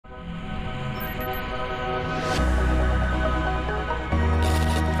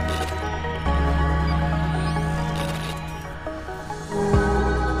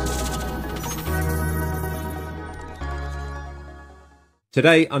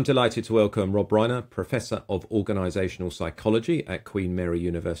Today, I'm delighted to welcome Rob Briner, Professor of Organisational Psychology at Queen Mary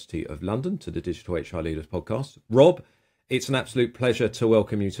University of London, to the Digital HR Leaders podcast. Rob, it's an absolute pleasure to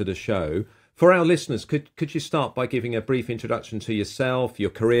welcome you to the show. For our listeners, could you start by giving a brief introduction to yourself, your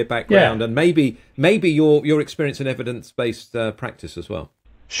career background, and maybe your experience in evidence-based practice as well?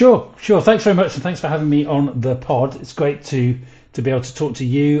 Sure. Thanks very much, and thanks for having me on the pod. It's great to be able to talk to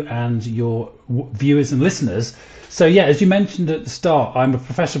you and your viewers and listeners. So yeah, as you mentioned at the start, I'm a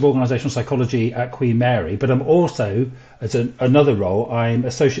professor of organisational psychology at Queen Mary, but I'm also, as another role, I'm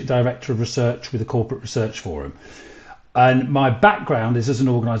Associate Director of Research with the Corporate Research Forum. And my background is as an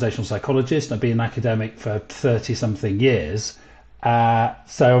organisational psychologist. I've been an academic for 30-something years.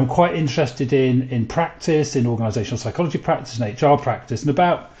 So I'm quite interested in practice, in organisational psychology practice and HR practice. And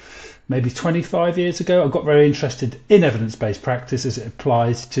about maybe 25 years ago, I got very interested in evidence-based practice as it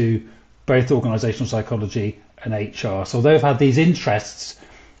applies to both organisational psychology and HR. So although I've had these interests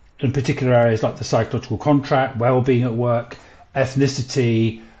in particular areas like the psychological contract, well-being at work,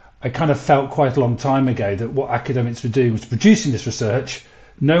 ethnicity, I kind of felt quite a long time ago that what academics were doing was producing this research.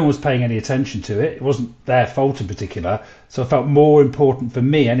 No one was paying any attention to it. It wasn't their fault in particular. So I felt more important for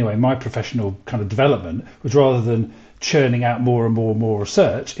me anyway, my professional kind of development was rather than churning out more and more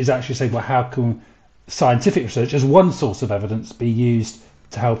research, is actually saying, well, how can scientific research as one source of evidence be used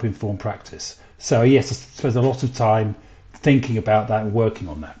to help inform practice? So yes, I spent a lot of time thinking about that and working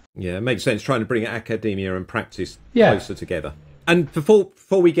on that. Yeah, it makes sense, trying to bring academia and practice closer together. And before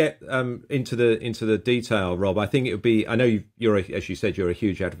we get into the detail, Rob, I think it would be, I know as you said, you're a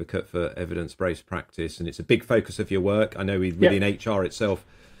huge advocate for evidence-based practice, and it's a big focus of your work. I know within HR itself,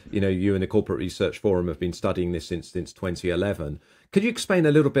 you and the Corporate Research Forum have been studying this since 2011. Could you explain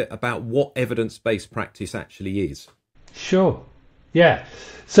a little bit about what evidence-based practice actually is? Sure. Yeah.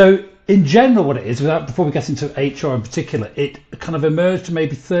 So in general, what it is, before we get into HR in particular, it kind of emerged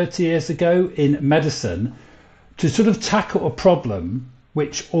maybe 30 years ago in medicine to sort of tackle a problem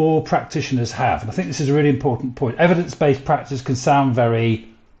which all practitioners have. And I think this is a really important point. Evidence-based practice can sound very,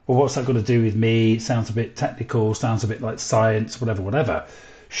 well, what's that got to do with me? It sounds a bit technical, sounds a bit like science, whatever.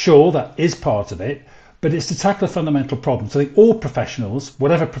 Sure, that is part of it, but it's to tackle a fundamental problem. So I think all professionals,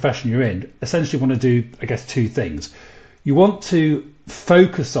 whatever profession you're in, essentially want to do, I guess, two things. You want to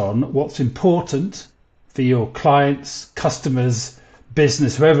focus on what's important for your clients, customers,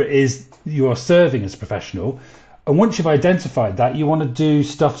 business, whoever it is you are serving as a professional. And once you've identified that, you want to do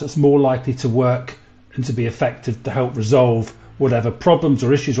stuff that's more likely to work and to be effective to help resolve whatever problems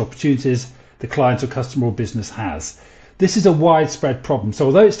or issues or opportunities the client or customer or business has. This is a widespread problem. So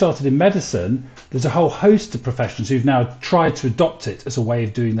although it started in medicine, there's a whole host of professions who've now tried to adopt it as a way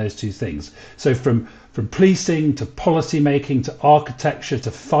of doing those two things. So from policing to policy making to architecture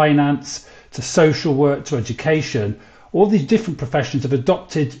to finance to social work to education, all these different professions have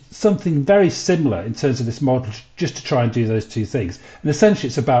adopted something very similar in terms of this model just to try and do those two things. And essentially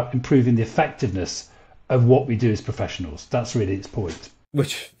it's about improving the effectiveness of what we do as professionals. That's really its point.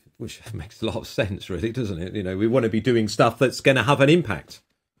 Which makes a lot of sense, really, doesn't it? We want to be doing stuff that's going to have an impact.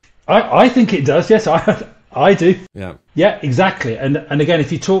 I think it does, yes, I do. Yeah, exactly. And again,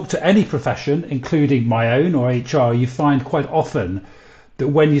 if you talk to any profession, including my own or HR, you find quite often that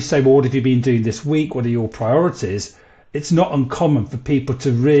when you say, well, what have you been doing this week? What are your priorities? It's not uncommon for people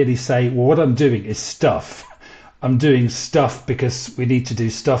to really say, well, what I'm doing is stuff. I'm doing stuff because we need to do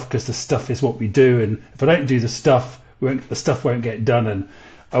stuff because the stuff is what we do. And if I don't do the stuff won't get done and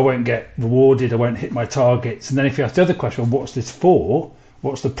I won't get rewarded. I won't hit my targets. And then if you ask the other question, well, what's this for?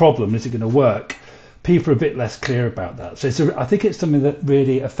 What's the problem? Is it going to work? People are a bit less clear about that. So I think it's something that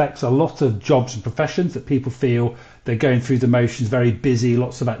really affects a lot of jobs and professions, that people feel they're going through the motions, very busy,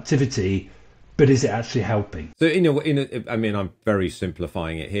 lots of activity, but is it actually helping? So, I mean, I'm very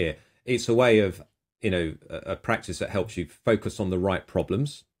simplifying it here. It's a way of, a practice that helps you focus on the right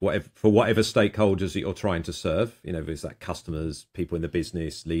problems, whatever stakeholders that you're trying to serve. There's that customers, people in the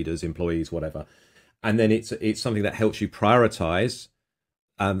business, leaders, employees, whatever. And then it's something that helps you prioritize.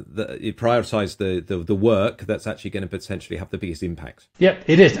 The work that's actually going to potentially have the biggest impact. Yeah,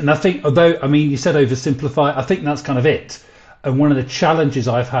 it is. And I think, you said oversimplify, I think that's kind of it. And one of the challenges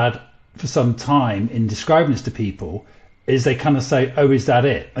I've had for some time in describing this to people is they kind of say, oh, is that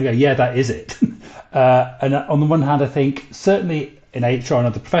it? I go, yeah, that is it. And on the one hand, I think certainly in HR and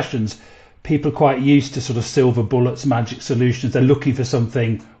other professions, people are quite used to sort of silver bullets, magic solutions. They're looking for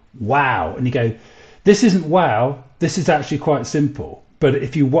something wow. And you go, this isn't wow. This is actually quite simple. But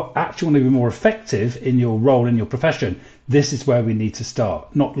if you actually want to be more effective in your role, in your profession, this is where we need to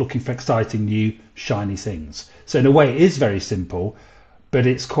start, not looking for exciting, new, shiny things. So in a way, it is very simple, but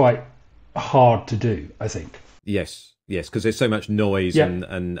it's quite hard to do, I think. Yes. Yes, because there's so much noise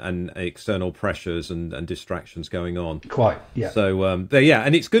and external pressures and distractions going on. Quite, yeah. So,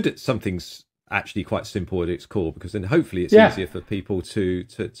 and it's good that something's actually quite simple at its core, because then hopefully it's easier for people to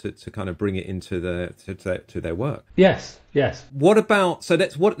kind of bring it into their work. Yes. What about, so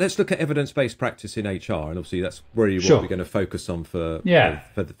let's look at evidence-based practice in HR, and obviously that's really what we're going to focus on for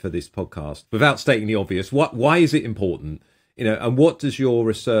this podcast. Without stating the obvious, why is it important? And what does your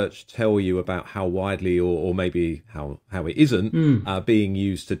research tell you about how widely or maybe how it isn't being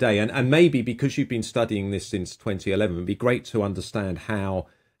used today? And maybe because you've been studying this since 2011, it'd be great to understand how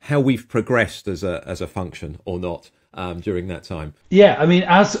we've progressed as a function or not during that time. Yeah, I mean,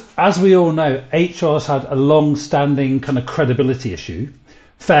 as we all know, HR's had a long-standing kind of credibility issue,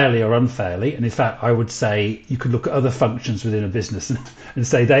 fairly or unfairly. And in fact, I would say you could look at other functions within a business and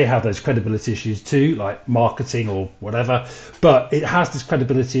say they have those credibility issues too, like marketing or whatever. But it has this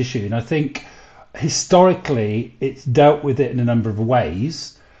credibility issue. And I think historically, it's dealt with it in a number of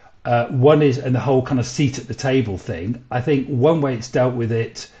ways. One is, and the whole kind of seat at the table thing, I think one way it's dealt with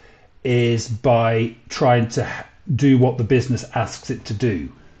it is by trying to do what the business asks it to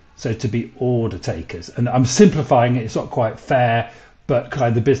do. So to be order takers. And I'm simplifying it, it's not quite fair, but kind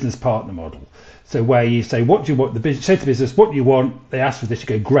of the business partner model. So where you say, what do you want? The business, say to the business, what do you want? They ask for this, you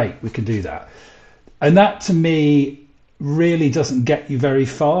go, great, we can do that. And that to me really doesn't get you very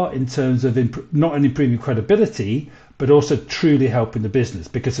far in terms of not only improving credibility, but also truly helping the business.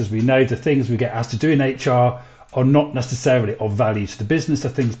 Because as we know, the things we get asked to do in HR are not necessarily of value to the business.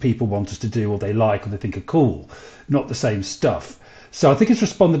 They're things people want us to do or they like or they think are cool, not the same stuff. So I think it's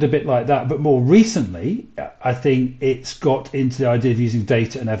responded a bit like that. But more recently, I think it's got into the idea of using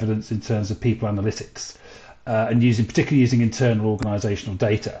data and evidence in terms of people analytics and particularly using internal organisational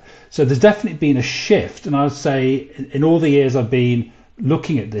data. So there's definitely been a shift. And I would say in all the years I've been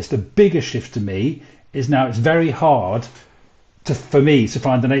looking at this, the biggest shift to me is now it's very hard for me to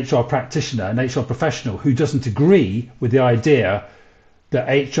find an HR practitioner, an HR professional who doesn't agree with the idea that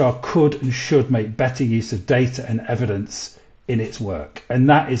HR could and should make better use of data and evidence in its work. And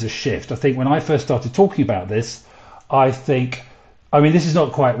that is a shift. I think when I first started talking about this, this is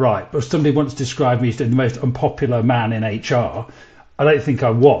not quite right, but somebody once described me as the most unpopular man in HR. I don't think I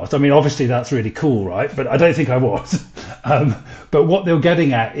was. I mean, obviously that's really cool, right? But I don't think I was. But what they were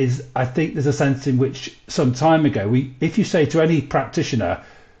getting at is, I think there's a sense in which some time ago, if you say to any practitioner,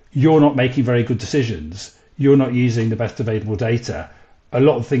 you're not making very good decisions, you're not using the best available data, a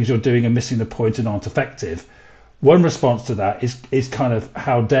lot of things you're doing are missing the point and aren't effective. One response to that is kind of,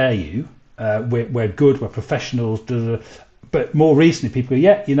 how dare you? We're good, we're professionals. But more recently, people go,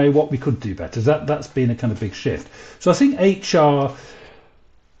 yeah, you know what, we could do better. That's been a kind of big shift. So I think HR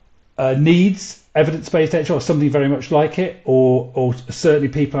needs evidence-based HR, or something very much like it, or certainly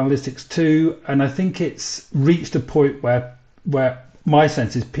people analytics too. And I think it's reached a point where my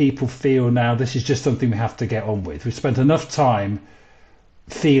sense is people feel now this is just something we have to get on with. We've spent enough time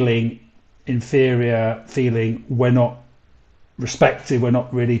feeling inferior, feeling we're not respected, we're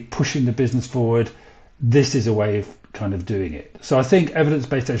not really pushing the business forward. This is a way of kind of doing it. So I think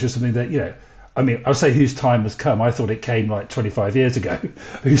evidence-based data is something that, I'll say whose time has come. I thought it came like 25 years ago.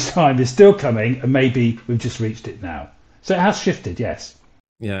 Whose time is still coming, and maybe we've just reached it now. So it has shifted, yes.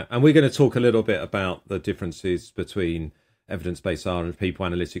 Yeah, and we're going to talk a little bit about the differences between evidence-based R and people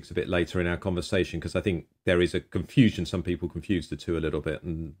analytics a bit later in our conversation, because I think there is a confusion. Some people confuse the two a little bit,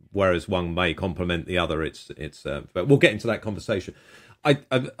 and whereas one may complement the other, but we'll get into that conversation. I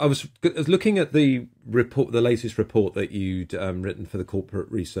was looking at the report, the latest report that you'd written for the Corporate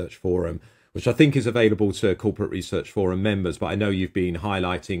Research Forum, which I think is available to Corporate Research Forum members, but I know you've been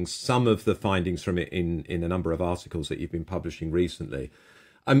highlighting some of the findings from it in a number of articles that you've been publishing recently.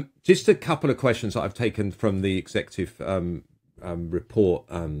 Just a couple of questions that I've taken from the executive report,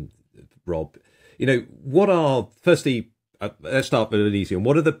 Rob. What are, firstly, let's start with an easy one.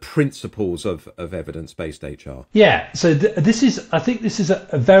 What are the principles of evidence-based HR? Yeah, so I think this is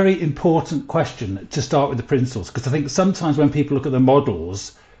a very important question to start with the principles, because I think sometimes when people look at the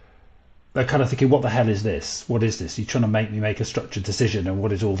models, they're kind of thinking, what the hell is this? What is this? You're trying to make me make a structured decision, and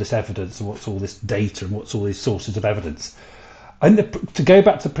what is all this evidence, and what's all this data, and what's all these sources of evidence? And to go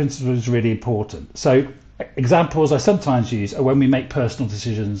back to the principles is really important. So examples I sometimes use are when we make personal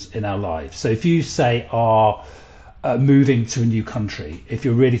decisions in our lives. So if you say moving to a new country, if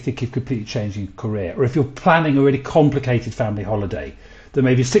you're really thinking of completely changing your career, or if you're planning a really complicated family holiday, there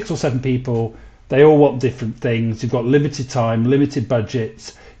may be 6 or 7 people They all want different things. You've got limited time, limited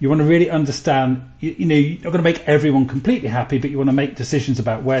budgets. You want to really understand, you're not going to make everyone completely happy, but you want to make decisions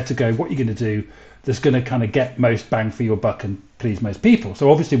about where to go, what you're going to do that's going to kind of get most bang for your buck and please most people. So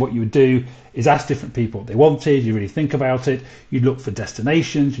obviously what you would do is ask different people what they wanted. You really think about it. You'd look for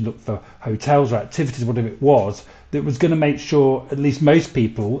destinations, you look for hotels or activities, whatever it was, that was going to make sure at least most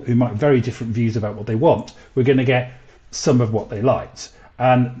people who might have very different views about what they want were going to get some of what they liked.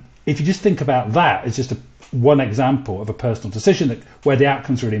 And if you just think about that as just one example of a personal decision where the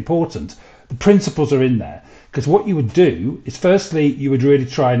outcome's really important, the principles are in there. Because what you would do is, firstly, you would really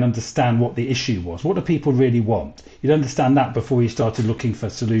try and understand what the issue was. What do people really want? You'd understand that before you started looking for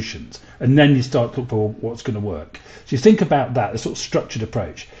solutions. And then you start to look for what's going to work. So you think about that, a sort of structured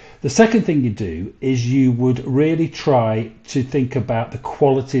approach. The second thing you do is you would really try to think about the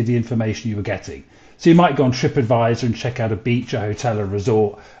quality of the information you were getting. So you might go on TripAdvisor and check out a beach, a hotel, a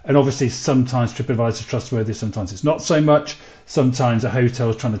resort. And obviously sometimes TripAdvisor is trustworthy, sometimes it's not so much. Sometimes a hotel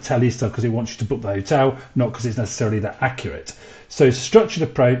is trying to tell you stuff because it wants you to book the hotel, not because it's necessarily that accurate. So it's a structured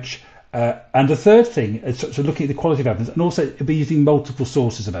approach. And the third thing is sort of looking at the quality of evidence, and also it'll be using multiple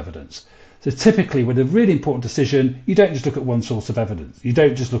sources of evidence. So typically with a really important decision, you don't just look at one source of evidence. You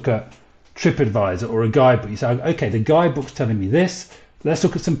don't just look at TripAdvisor or a guidebook. You say, okay, the guidebook's telling me this. Let's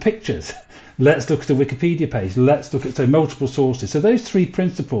look at some pictures. Let's look at the Wikipedia page. Let's look at multiple sources. So those three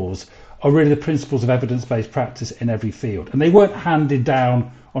principles are really the principles of evidence-based practice in every field. And they weren't handed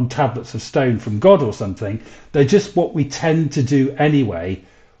down on tablets of stone from God or something. They're just what we tend to do anyway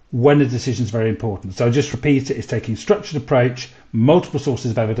when a decision is very important. So I'll just repeat it. It's taking structured approach, multiple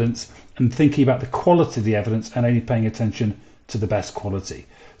sources of evidence, and thinking about the quality of the evidence and only paying attention to the best quality.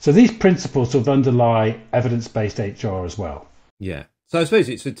 So these principles sort of underlie evidence-based HR as well. Yeah. So I suppose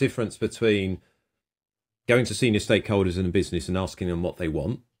it's a difference between going to senior stakeholders in a business and asking them what they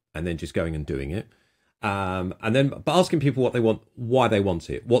want, and then just going and doing it. But asking people what they want, why they want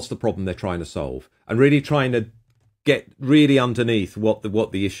it, what's the problem they're trying to solve, and really trying to get really underneath what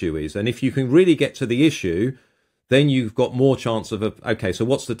the issue is. And if you can really get to the issue, then you've got more chance of okay, so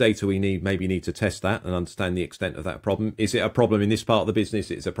what's the data we need? Maybe need to test that and understand the extent of that problem. Is it a problem in this part of the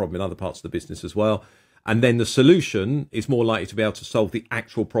business? Is it a problem in other parts of the business as well? And then the solution is more likely to be able to solve the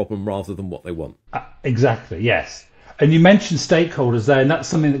actual problem rather than what they want. Exactly, yes. And you mentioned stakeholders there, and that's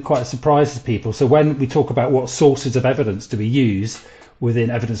something that quite surprises people. So when we talk about what sources of evidence do we use within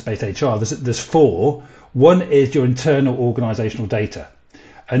evidence-based HR, there's four. One is your internal organisational data.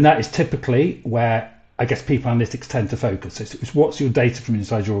 And that is typically where, I guess, people analytics tend to focus. It's what's your data from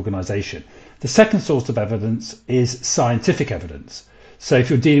inside your organisation. The second source of evidence is scientific evidence. So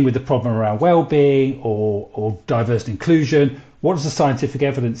if you're dealing with the problem around well-being or diversity and inclusion, what does the scientific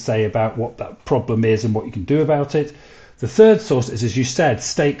evidence say about what that problem is and what you can do about it? The third source is, as you said,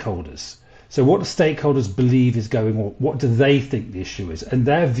 stakeholders. So what do stakeholders believe is going on? What do they think the issue is? And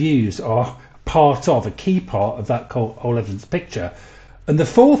their views are a key part of that whole evidence picture. And the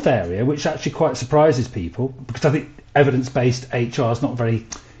fourth area, which actually quite surprises people, because I think evidence-based HR is not a very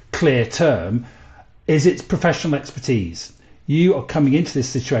clear term, is its professional expertise. You are coming into this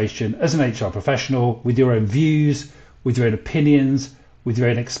situation as an HR professional with your own views, with your own opinions, with your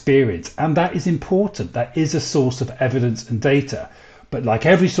own experience. And that is important. That is a source of evidence and data. But like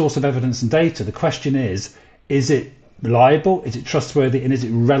every source of evidence and data, the question is it reliable? Is it trustworthy? And is it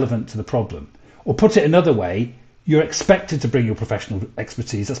relevant to the problem? Or put it another way, you're expected to bring your professional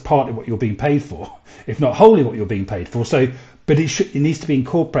expertise. That's partly what you're being paid for, if not wholly what you're being paid for. But it needs to be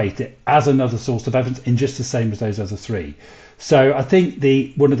incorporated as another source of evidence in just the same as those other three. So I think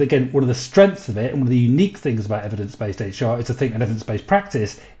one of the strengths of it and one of the unique things about evidence-based HR is, I think, an evidence-based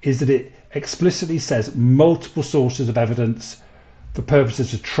practice is that it explicitly says multiple sources of evidence for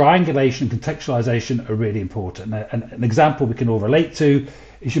purposes of triangulation and contextualization are really important. And an example we can all relate to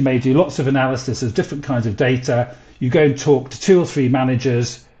is you may do lots of analysis of different kinds of data. You go and talk to 2 or 3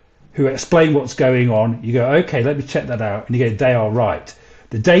 managers who explain what's going on. You go, okay, let me check that out. And you go, they are right.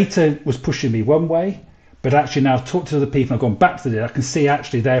 The data was pushing me one way, but actually now I've talked to other people, I've gone back to the data, I can see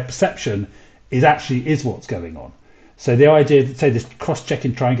actually their perception is what's going on. So the idea that, say, this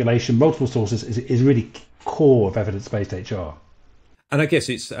cross-checking triangulation, multiple sources is really core of evidence-based HR. And I guess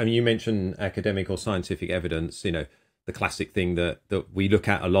you mentioned academic or scientific evidence, the classic thing that we look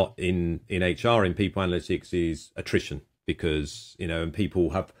at a lot in HR, in people analytics, is attrition, because, and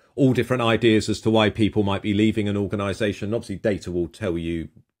people have all different ideas as to why people might be leaving an organization. Obviously, data will tell you,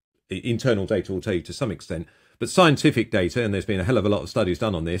 internal data will tell you to some extent, but scientific data, and there's been a hell of a lot of studies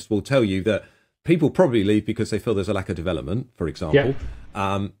done on this, will tell you that people probably leave because they feel there's a lack of development, for example.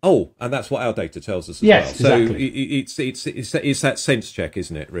 And that's what our data tells us as well. So exactly. It's that sense check,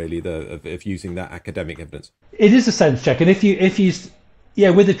 isn't it? Really, of using that academic evidence. It is a sense check, and if you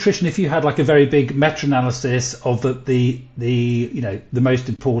with attrition, if you had like a very big meta-analysis of the most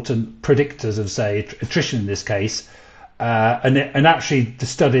important predictors of, say, attrition in this case, and actually the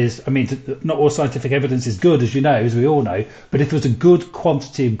studies, I mean, not all scientific evidence is good, as you know, as we all know, but if it was a good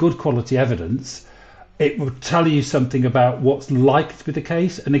quantity of good quality evidence, it would tell you something about what's likely to be the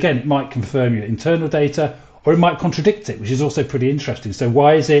case. And again, it might confirm your internal data, or it might contradict it, which is also pretty interesting. So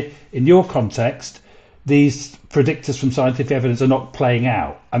why is it, in your context, these predictors from scientific evidence are not playing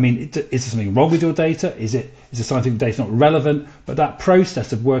out? I mean, is there something wrong with your data? Is the scientific data not relevant? But that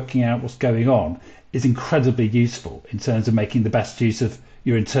process of working out what's going on is incredibly useful in terms of making the best use of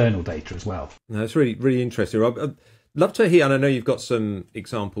your internal data as well. No, it's really, really interesting, Rob. I'd love to hear, and I know you've got some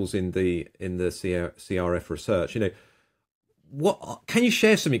examples in the CRF research. What can you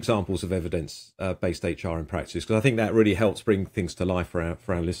share some examples of evidence-based HR in practice? Because I think that really helps bring things to life for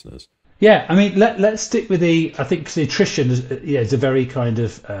our listeners. Yeah, I mean, let's stick with I think the attrition is a very kind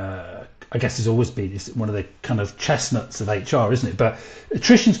of, I guess it's always been, it's one of the kind of chestnuts of HR, isn't it? But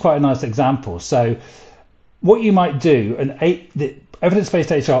attrition is quite a nice example. So what you might do, the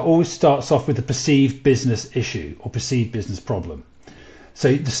evidence-based HR always starts off with a perceived business issue or perceived business problem.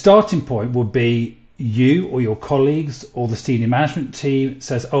 So the starting point would be you or your colleagues or the senior management team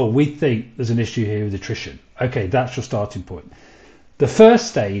says, oh, we think there's an issue here with attrition. Okay, that's your starting point. The first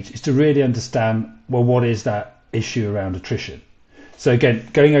stage is to really understand, well, what is that issue around attrition? So again,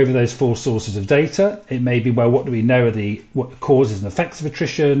 going over those 4 sources of data, it may be, well, what do we know are what the causes and effects of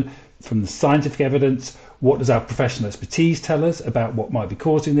attrition from the scientific evidence? What does our professional expertise tell us about what might be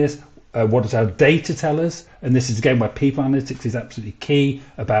causing this? What does our data tell us? And this is again where people analytics is absolutely key,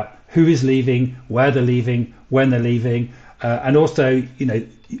 about who is leaving, where they're leaving, when they're leaving, and also,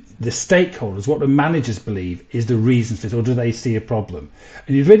 the stakeholders, what the managers believe is the reasons for it, or do they see a problem?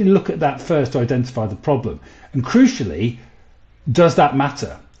 And you really look at that first to identify the problem. And crucially, does that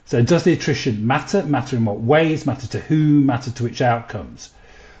matter? So does the attrition matter? Matter in what ways? Matter to who? Matter to which outcomes?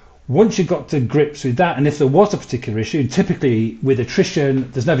 Once you've got to grips with that, and if there was a particular issue, typically with attrition,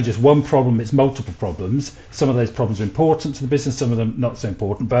 there's never just one problem, it's multiple problems. Some of those problems are important to the business, some of them not so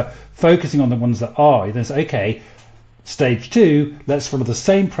important, but focusing on the ones that are, you then say, okay, stage 2, let's follow the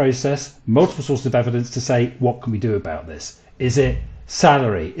same process, multiple sources of evidence to say, what can we do about this? Is it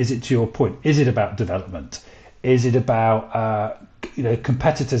salary? Is it, to your point, is it about development? Is it about,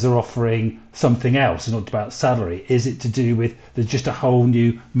 competitors are offering something else, it's not about salary? Is it to do with there's just a whole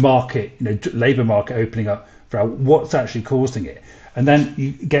new market, labour market opening up for what's actually causing it? And then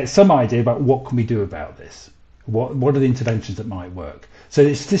you get some idea about what can we do about this? What are the interventions that might work? So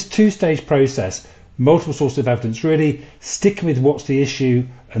it's this 2-stage process, multiple sources of evidence, really sticking with what's the issue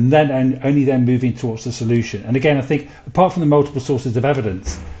and only then moving towards the solution. And again, I think apart from the multiple sources of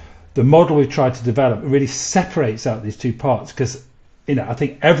evidence, the model we've tried to develop really separates out these 2 parts, because I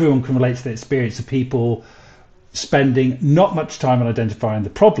think everyone can relate to the experience of people spending not much time on identifying the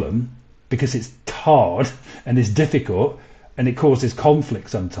problem because it's hard and it's difficult and it causes conflict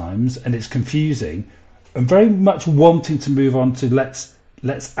sometimes and it's confusing, and very much wanting to move on to let's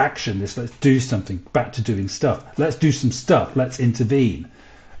action this, let's do something, back to doing stuff, let's do some stuff, let's intervene.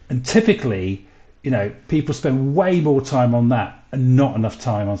 And typically, people spend way more time on that and not enough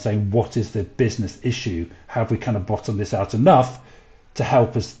time on saying, what is the business issue? Have we kind of bottomed this out enough to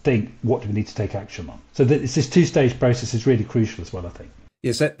help us think, what do we need to take action on? So it's this 2-stage process is really crucial as well, I think.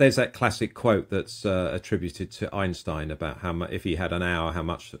 Yes, there's that classic quote that's attributed to Einstein about how much, if he had an hour, how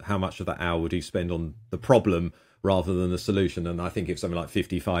much of that hour would he spend on the problem rather than the solution? And I think it's something like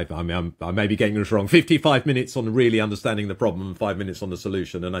 55. I mean, I may be getting this wrong. 55 minutes on really understanding the problem and 5 minutes on the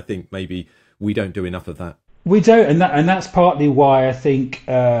solution. And I think maybe we don't do enough of that. We don't, and that's partly why I think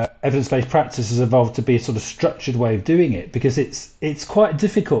evidence-based practice has evolved to be a sort of structured way of doing it, because it's quite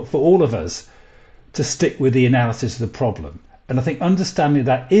difficult for all of us to stick with the analysis of the problem. And I think understanding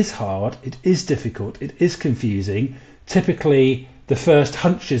that is hard, it is difficult, it is confusing. Typically, the first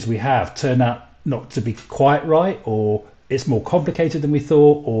hunches we have turn out not to be quite right, or it's more complicated than we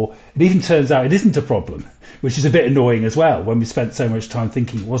thought, or it even turns out it isn't a problem, which is a bit annoying as well when we spent so much time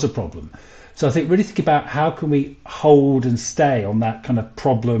thinking it was a problem. So I think really think about how can we hold and stay on that kind of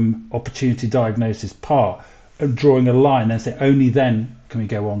problem opportunity diagnosis part and drawing a line and say only then can we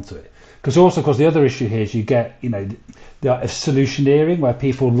go on to it. Because also, of course, the other issue here is you get, the solutioneering, where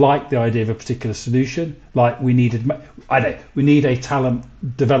people like the idea of a particular solution, like we need a talent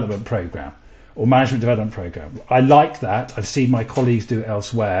development program. or management development program. I like that. I've seen my colleagues do it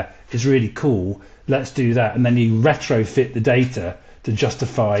elsewhere. It's really cool. Let's do that. And then you retrofit the data to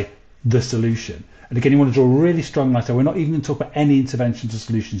justify the solution. And again, you want to draw a really strong line. So we're not even going to talk about any interventions or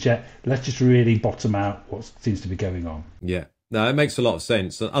solutions yet. Let's just really bottom out what seems to be going on. Yeah, no, it makes a lot of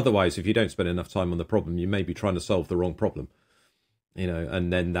sense. Otherwise, if you don't spend enough time on the problem, you may be trying to solve the wrong problem.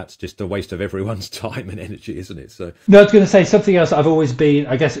 And then that's just a waste of everyone's time and energy, isn't it? So no, I was going to say something else I've always been,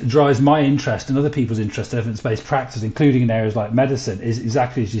 I guess it drives my interest and other people's interest in evidence-based practice, including in areas like medicine, is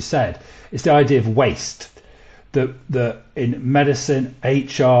exactly as you said. It's the idea of waste. That in medicine,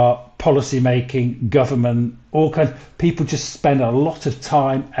 HR, policy making, government, all kinds, people just spend a lot of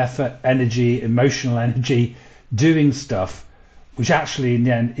time, effort, energy, emotional energy doing stuff, which actually in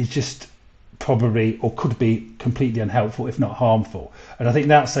the end is just probably or could be completely unhelpful, if not harmful. And I think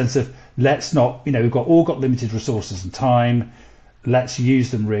that sense of let's not, we've all got limited resources and time. Let's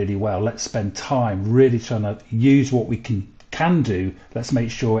use them really well. Let's spend time really trying to use what we can do. Let's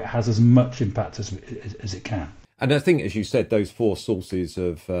make sure it has as much impact as it can. And I think, as you said, those 4 sources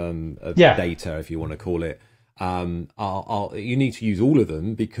of data, if you want to call it, you need to use all of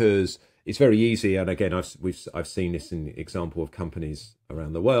them, because it's very easy. And again, I've seen this in the example of companies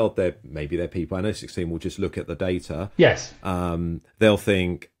around the world. Maybe their people analytics team will just look at the data. Yes. They'll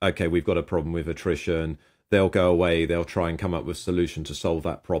think, okay, we've got a problem with attrition. They'll go away. They'll try and come up with a solution to solve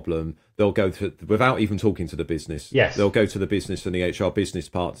that problem. They'll go to, without even talking to the business. Yes. They'll go to the business and the HR business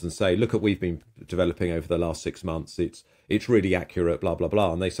partners and say, look at what we've been developing over the last 6 months. It's really accurate, blah, blah,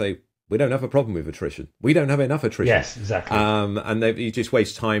 blah. And they say, we don't have a problem with attrition. We don't have enough attrition. Yes, exactly. And you just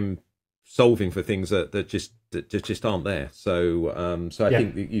waste time solving for things that just aren't there. So I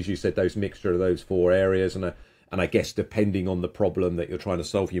think, as you said, those mixture of those 4 areas, and I guess depending on the problem that you're trying to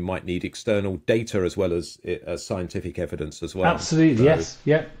solve, you might need external data as well as scientific evidence as well. Absolutely, so, yes,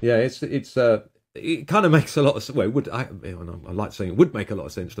 yeah, yeah. It kind of makes a lot of I like saying it would make a lot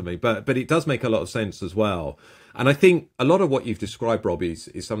of sense to me, but it does make a lot of sense as well. And I think a lot of what you've described, Rob, is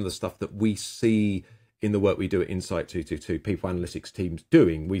some of the stuff that we see in the work we do at Insight 222, people analytics teams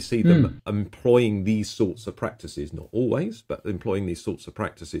doing. We see them employing these sorts of practices, not always, but employing these sorts of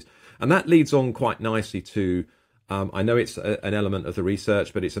practices. And that leads on quite nicely to, I know it's an element of the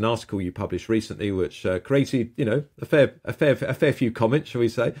research, but it's an article you published recently, which created, a fair few comments, shall we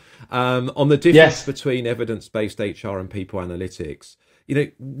say, on the difference between evidence-based HR and people analytics.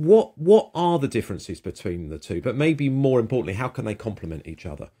 What are the differences between the two? But maybe more importantly, how can they complement each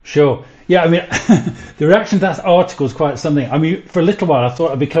other? Sure. Yeah, I mean, the reaction to that article is quite something. I mean, for a little while, I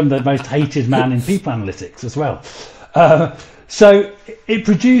thought I'd become the most hated man in people analytics as well. So it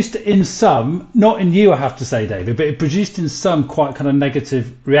produced in some, not in you, I have to say, David, but it produced in some quite kind of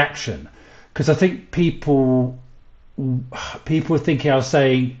negative reaction, because I think people were thinking I was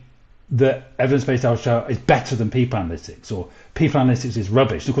saying that evidence-based HR is better than people analytics, or people analytics is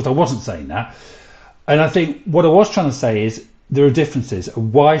rubbish. Of course, I wasn't saying that. And I think what I was trying to say is there are differences.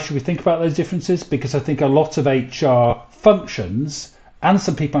 Why should we think about those differences? Because I think a lot of HR functions and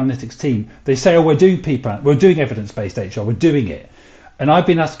some people analytics team, they say, we're doing evidence-based HR, we're doing it. And I've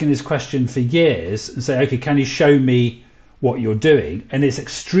been asking this question for years and say, okay, can you show me what you're doing? And it's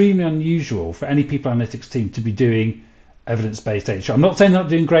extremely unusual for any people analytics team to be doing evidence-based HR. I'm not saying they're not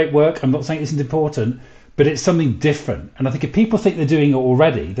doing great work. I'm not saying it isn't important, but it's something different. And I think if people think they're doing it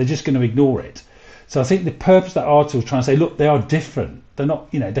already, they're just going to ignore it. So I think the purpose of that article is trying to say, look, they are different. They're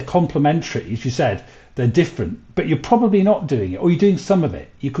not, they're complementary, as you said, they're different, but you're probably not doing it, or you're doing some of it.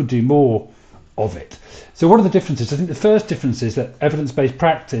 You could do more of it. So what are the differences? I think the first difference is that evidence-based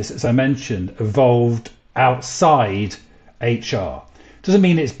practice, as I mentioned, evolved outside HR. Doesn't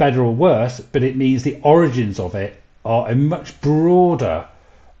mean it's better or worse, but it means the origins of it are a much broader,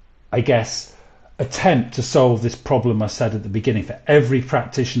 I guess, attempt to solve this problem I said at the beginning for every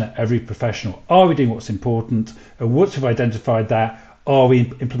practitioner, every professional. Are we doing what's important? And once we've identified that, are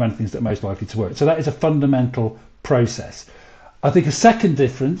we implementing things that are most likely to work? So that is a fundamental process. I think a second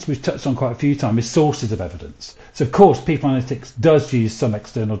difference, we've touched on quite a few times, is sources of evidence. So of course, people analytics does use some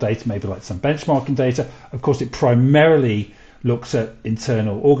external data, maybe like some benchmarking data. Of course, it primarily looks at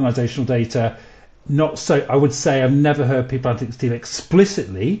internal organizational data. Not so, I would say I've never heard people analytics team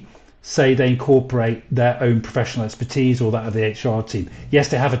explicitly say they incorporate their own professional expertise or that of the HR team. Yes,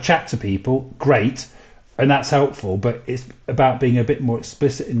 they have a chat to people, great, and that's helpful, but it's about being a bit more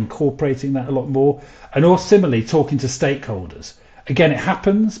explicit in incorporating that a lot more. And also similarly, talking to stakeholders. Again, it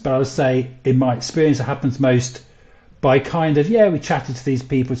happens, but I would say in my experience, it happens most by kind of, we chatted to these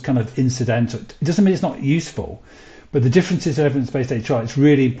people, it's kind of incidental. It doesn't mean it's not useful, but the difference is in evidence-based HR, it's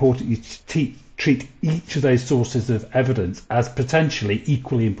really important you treat each of those sources of evidence as potentially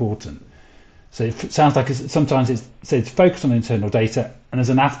equally important. So it sounds like sometimes it's focused on internal data, and as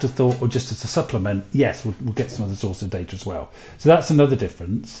an afterthought or just as a supplement, yes, we'll get some other source of data as well. So that's another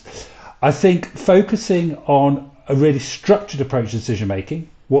difference. I think focusing on a really structured approach to decision making.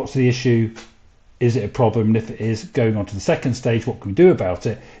 What's the issue? Is it a problem? And if it is, going on to the second stage, what can we do about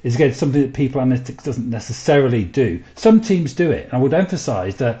it? Is again something that people analytics doesn't necessarily do. Some teams do it, and I would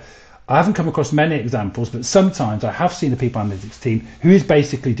emphasize that I haven't come across many examples, but sometimes I have seen a people analytics team who is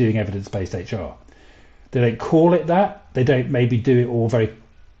basically doing evidence-based HR. They don't call it that. They don't maybe do it all very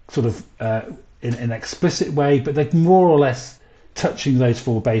sort of in an explicit way, but they're more or less touching those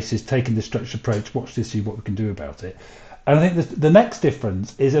four bases, taking the structured approach, watch this, see what we can do about it. And I think the next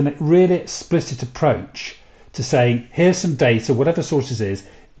difference is a really explicit approach to saying, here's some data, whatever sources is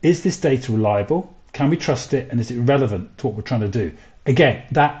this data reliable? Can we trust it? And is it relevant to what we're trying to do? Again,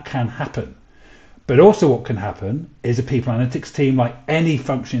 that can happen. But also what can happen is a people analytics team, like any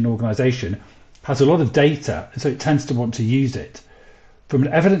functioning organization, has a lot of data, and so it tends to want to use it. From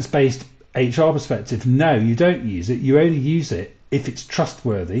an evidence-based HR perspective, no, you don't use it. You only use it if it's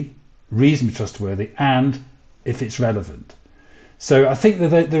trustworthy, reasonably trustworthy, and if it's relevant. So I think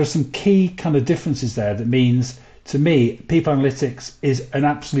that there are some key kind of differences there that means, to me, people analytics is an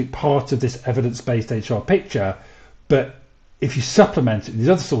absolute part of this evidence-based HR picture, but if you supplement it with these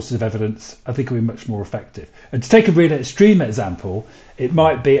other sources of evidence, I think it'll be much more effective. And to take a really extreme example, it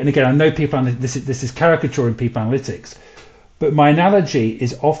might be, and again, I know this is caricaturing people analytics, but my analogy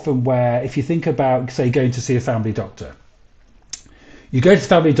is often where, if you think about, say, going to see a family doctor, you go to the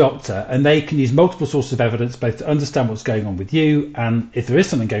family doctor and they can use multiple sources of evidence both to understand what's going on with you, and if there is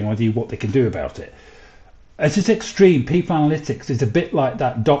something going on with you, what they can do about it. At its extreme, people analytics is a bit like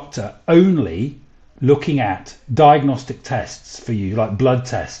that doctor only looking at diagnostic tests for you, like blood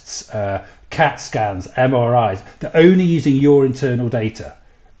tests, CAT scans, MRIs. They're only using your internal data.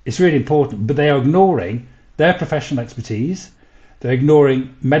 It's really important, but they are ignoring their professional expertise, they're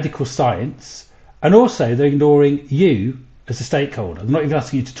ignoring medical science, and also they're ignoring you as a stakeholder. They're not even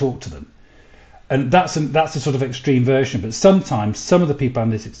asking you to talk to them. And that's a sort of extreme version, but sometimes some of the people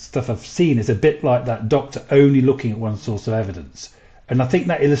analytics stuff I've seen is a bit like that doctor only looking at one source of evidence. And I think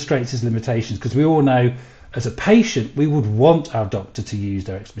that illustrates his limitations, because we all know as a patient, we would want our doctor to use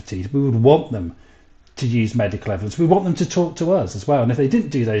their expertise. We would want them to use medical evidence. We want them to talk to us as well. And if they didn't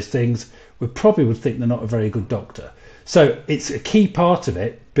do those things, we probably would think they're not a very good doctor. So it's a key part of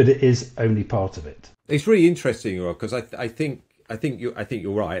it, but it is only part of it. It's really interesting, Rob, because I think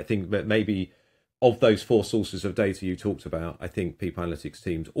you're right. I think that maybe of those four sources of data you talked about, I think people analytics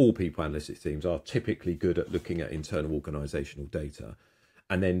teams, all people analytics teams, are typically good at looking at internal organisational data,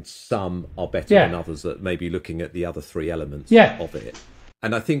 and then some are better than others at maybe looking at the other three elements of it.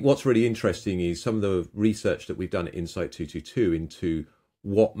 And I think what's really interesting is some of the research that we've done at Insight 222 into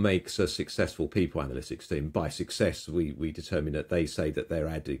what makes a successful people analytics team. By success, we determine that they say that they're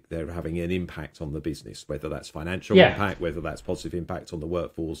having an impact on the business, whether that's financial impact, whether that's positive impact on the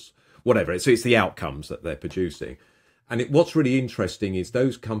workforce, whatever. So it's the outcomes that they're producing. And what's really interesting is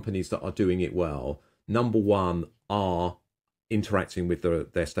those companies that are doing it well, number one, are interacting with their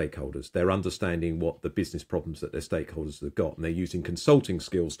stakeholders. They're understanding what the business problems that their stakeholders have got, and they're using consulting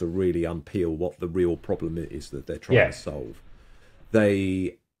skills to really unpeel what the real problem is that they're trying to solve.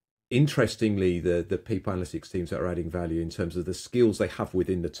 They, interestingly, the people analytics teams that are adding value in terms of the skills they have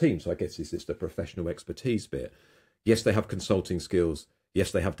within the team. So I guess this is the professional expertise bit. Yes, they have consulting skills.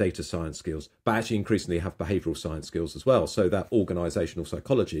 Yes, they have data science skills, but actually increasingly have behavioral science skills as well. So that organisational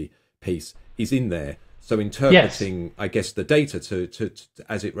psychology piece is in there. So interpreting, I guess, the data to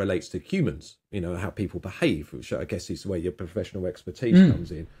as it relates to humans, how people behave, which I guess is where your professional expertise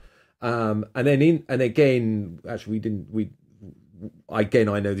comes in. And again, I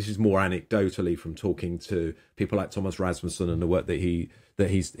know this is more anecdotally from talking to people like Thomas Rasmussen and the work that he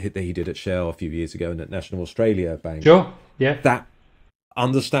did at Shell a few years ago and at National Australia Bank. Sure, yeah. That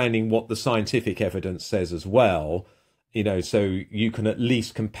understanding what the scientific evidence says as well, so you can at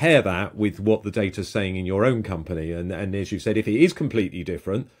least compare that with what the data's saying in your own company. And as you said, if it is completely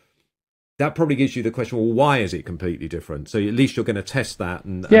different, that probably gives you the question, well, why is it completely different? So at least you're going to test that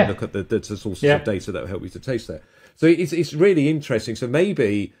and look at the sources of data that will help you to taste that. So it's really interesting. So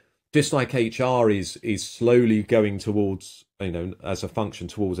maybe just like HR is slowly going towards, as a function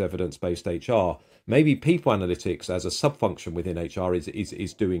towards evidence-based HR, maybe people analytics as a sub-function within HR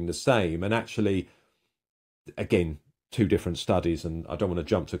is doing the same. And actually, again, two different studies, and I don't want to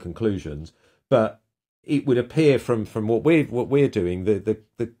jump to conclusions, but it would appear from what we're doing,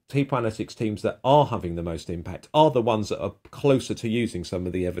 the people analytics teams that are having the most impact are the ones that are closer to using some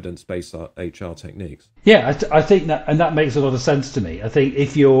of the evidence-based HR techniques. Yeah, I think that, and that makes a lot of sense to me. I think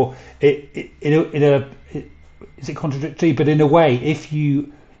if you're is it contradictory? But in a way, if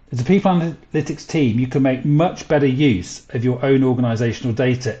you, as a people analytics team, you can make much better use of your own organisational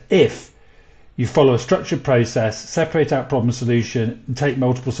data if you follow a structured process, separate out problem solution, and take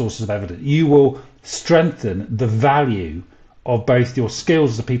multiple sources of evidence. You will strengthen the value of both your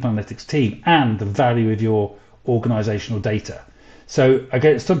skills as a people analytics team and the value of your organisational data. So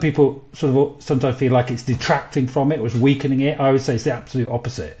again, some people sort of sometimes feel like it's detracting from it or it's weakening it. I would say it's the absolute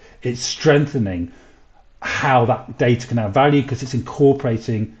opposite. It's strengthening how that data can have value because it's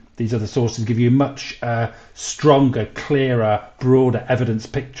incorporating these other sources, give you a much stronger, clearer, broader evidence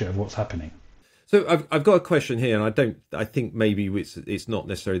picture of what's happening. So I've got a question here, and I think maybe it's not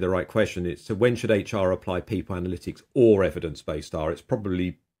necessarily the right question. It's so when should HR apply people analytics or evidence-based R? It's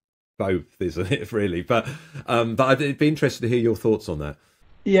probably both, isn't it, really? But I'd be interested to hear your thoughts on that.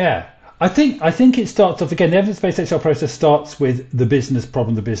 Yeah, I think it starts off, again, the evidence-based HR process starts with the business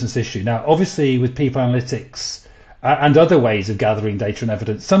problem, the business issue. Now, obviously, with people analytics and other ways of gathering data and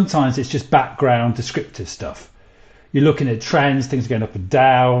evidence, sometimes it's just background descriptive stuff. You're looking at trends, things are going up and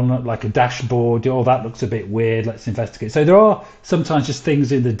down, like a dashboard. Oh, that looks a bit weird. Let's investigate. So there are sometimes just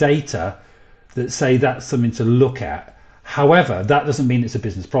things in the data that say that's something to look at. However, that doesn't mean it's a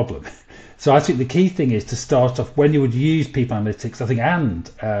business problem. So I think the key thing is to start off when you would use people analytics, I think,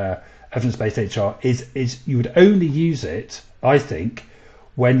 and evidence-based HR is you would only use it, I think,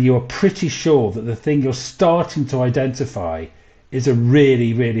 when you're pretty sure that the thing you're starting to identify is a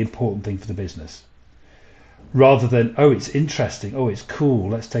really, really important thing for the business. Rather than, oh, it's interesting, oh, it's cool,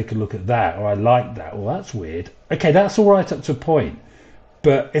 let's take a look at that, or I like that, or that's weird. Okay, that's all right up to a point.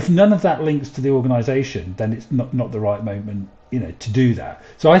 But if none of that links to the organisation, then it's not the right moment, to do that.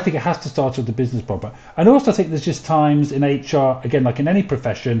 So I think it has to start with the business problem. And also I think there's just times in HR, again, like in any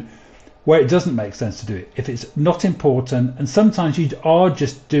profession, where it doesn't make sense to do it. If it's not important, and sometimes you are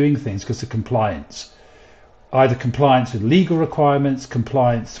just doing things because of compliance. Either compliance with legal requirements,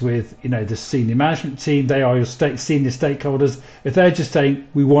 compliance with, the senior management team, they are your senior stakeholders. If they're just saying,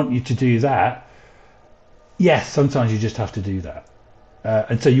 we want you to do that, yes, sometimes you just have to do that.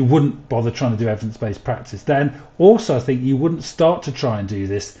 And so you wouldn't bother trying to do evidence-based practice. Then also I think you wouldn't start to try and do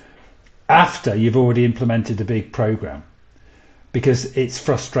this after you've already implemented a big program, because it's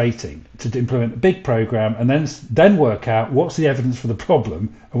frustrating to implement a big program and then work out what's the evidence for the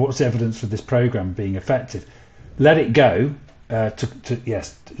problem and what's the evidence for this program being effective. Let it go,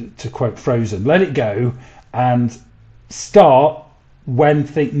 to quote Frozen, let it go and start when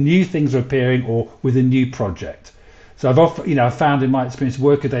new things are appearing or with a new project. So I've found in my experience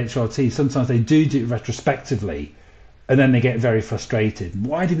work with HRT, sometimes they do it retrospectively and then they get very frustrated.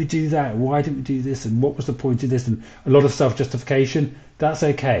 Why did we do that? Why didn't we do this? And what was the point of this? And a lot of self-justification. That's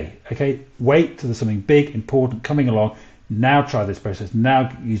okay. Okay, wait till there's something big, important coming along. Now try this process.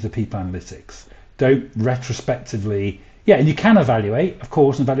 Now use the people analytics. Don't retrospectively. Yeah, and you can evaluate, of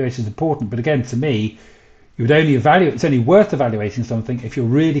course, and evaluation is important. But again, to me, you would only evaluate. It's only worth evaluating something if you're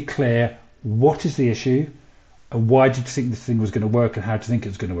really clear what is the issue and why did you think this thing was going to work and how do you think it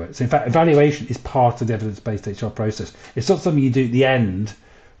was going to work. So in fact, evaluation is part of the evidence-based HR process. It's not something you do at the end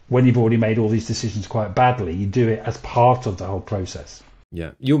when you've already made all these decisions quite badly. You do it as part of the whole process.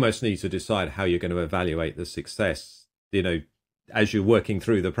 Yeah, you almost need to decide how you're going to evaluate the success, as you're working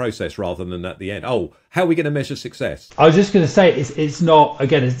through the process rather than at the end. Oh, how are we going to measure success? I was just going to say, it's not,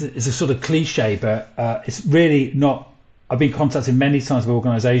 again, it's a sort of cliche, but it's really not. I've been contacted many times by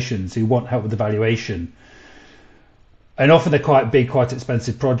organisations who want help with evaluation. And often they're quite big, quite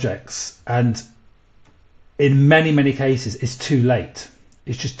expensive projects. And in many, many cases, it's too late.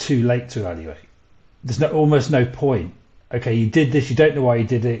 It's just too late to evaluate. There's almost no point. Okay, you did this, you don't know why you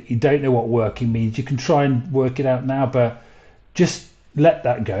did it, you don't know what working means. You can try and work it out now, but just let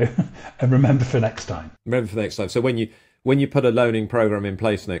that go and remember for next time. Remember for next time. So when you put a learning program in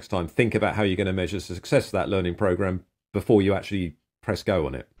place next time, think about how you're going to measure the success of that learning program before you actually press go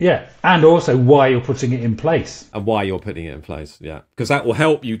on it. Yeah, and also why you're putting it in place. And why you're putting it in place, yeah. Because that will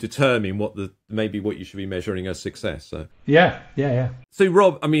help you determine what you should be measuring as success. So Yeah. So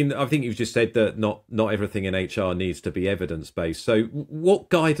Rob, I think you've just said that not everything in HR needs to be evidence-based. So what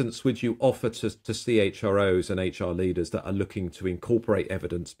guidance would you offer to CHROs and HR leaders that are looking to incorporate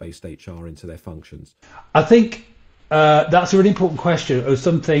evidence-based HR into their functions? I think that's a really important question. It was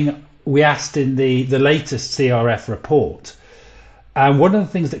something we asked in the latest CRF report. And one of the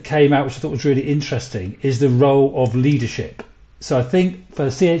things that came out, which I thought was really interesting, is the role of leadership. So I think for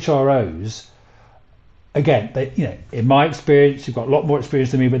CHROs, again, in my experience, you've got a lot more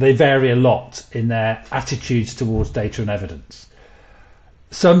experience than me, but they vary a lot in their attitudes towards data and evidence.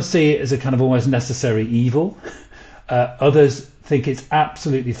 Some see it as a kind of almost necessary evil. Others think it's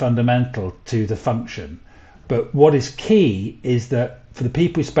absolutely fundamental to the function. But what is key is that for the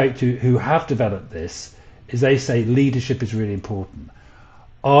people we spoke to who have developed this, is they say leadership is really important.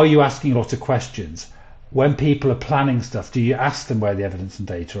 Are you asking a lot of questions? When people are planning stuff, do you ask them where the evidence and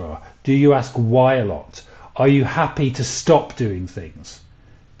data are? Do you ask why a lot? Are you happy to stop doing things?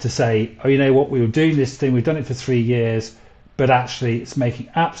 To say, oh, you know what, we were doing this thing, we've done it for 3 years, but actually it's making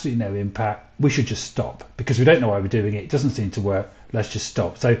absolutely no impact. We should just stop because we don't know why we're doing it. It doesn't seem to work. Let's just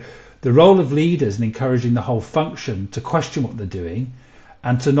stop. So the role of leaders in encouraging the whole function to question what they're doing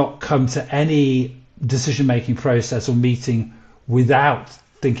and to not come to any decision-making process or meeting without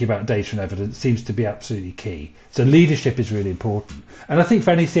thinking about data and evidence seems to be absolutely key. So leadership is really important. And I think for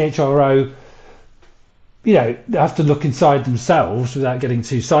any CHRO, they have to look inside themselves without getting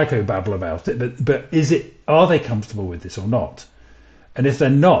too psychobabble about it. But are they comfortable with this or not? And if they're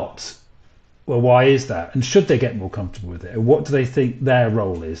not, well, why is that? And should they get more comfortable with it? And what do they think their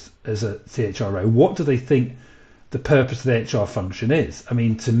role is as a CHRO? What do they think the purpose of the HR function is? I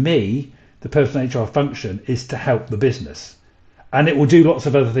mean, to me, the purpose of the HR function is to help the business. And it will do lots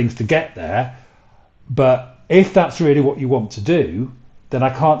of other things to get there. But if that's really what you want to do, then I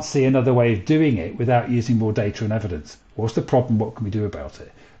can't see another way of doing it without using more data and evidence. What's the problem? What can we do about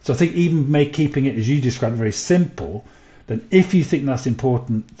it? So I think even keeping it, as you described, very simple, then if you think that's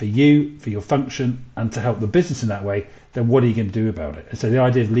important for you, for your function, and to help the business in that way, then what are you going to do about it? And so the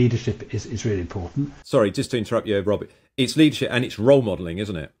idea of leadership is really important. Sorry, just to interrupt you, Rob. It's leadership and it's role modelling,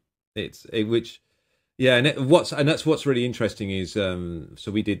 isn't it? And that's what's really interesting is,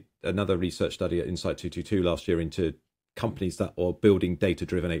 so we did another research study at Insight 222 last year into companies that are building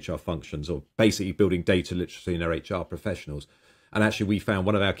data-driven HR functions or basically building data literacy in their HR professionals. And actually, we found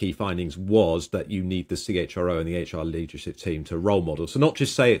one of our key findings was that you need the CHRO and the HR leadership team to role model. So not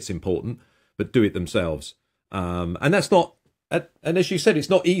just say it's important, but do it themselves. And that's not, and as you said, it's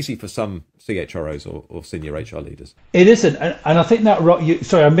not easy for some CHROs or senior HR leaders. It isn't. And I think that,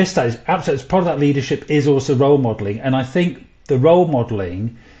 sorry, I missed that. It's absolutely, part of that leadership is also role modeling. And I think the role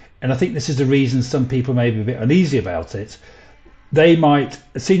modeling, and I think this is the reason some people may be a bit uneasy about it.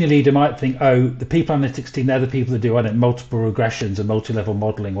 A senior leader might think, oh, the people analytics team, they're the people that do, multiple regressions and multi-level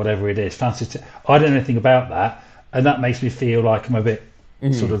modeling, whatever it is. I don't know anything about that. And that makes me feel like I'm a bit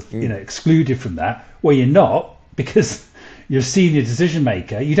excluded from that. Well, you're not, because you're a senior decision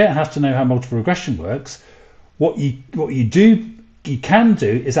maker. You don't have to know how multiple regression works. What you can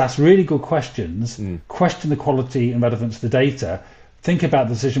do is ask really good questions, question the quality and relevance of the data, think about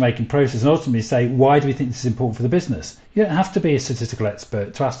the decision-making process, and ultimately say, why do we think this is important for the business? You don't have to be a statistical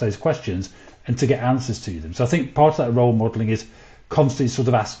expert to ask those questions and to get answers to them. So I think part of that role modeling is constantly sort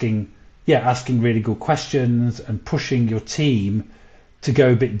of asking really good questions and pushing your team to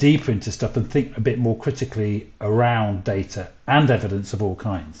go a bit deeper into stuff and think a bit more critically around data and evidence of all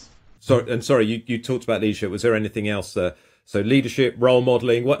kinds. Sorry, you talked about leadership. Was there anything else? So leadership, role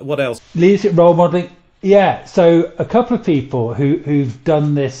modeling, what else? Leadership, role modeling. Yeah, so a couple of people who've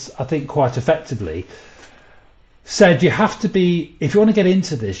done this, I think, quite effectively, said you have to be, if you want to get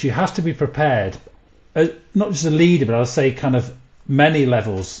into this, you have to be prepared, not just a leader, but I'll say kind of many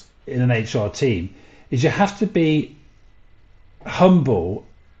levels in an HR team, is you have to be humble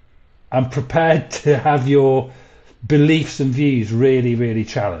and prepared to have your beliefs and views really, really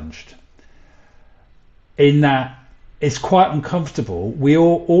challenged. In that, it's quite uncomfortable. We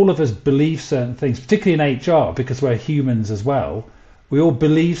all of us believe certain things, particularly in HR, because we're humans as well. We all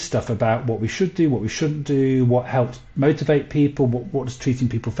believe stuff about what we should do, what we shouldn't do, what helps motivate people, what does treating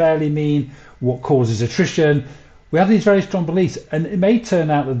people fairly mean, what causes attrition. We have these very strong beliefs, and it may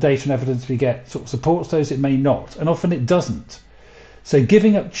turn out that the data and evidence we get sort of supports those, it may not, and often it doesn't. So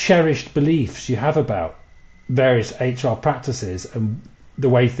giving up cherished beliefs you have about various HR practices and the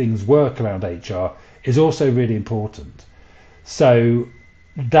way things work around HR is also really important. So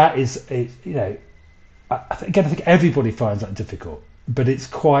that is, I think everybody finds that difficult, but it's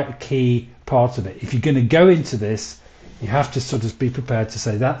quite a key part of it. If you're going to go into this, you have to sort of be prepared to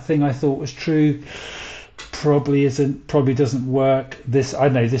say that thing I thought was true probably doesn't work. This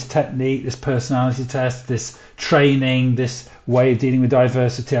technique, this personality test, this training, this way of dealing with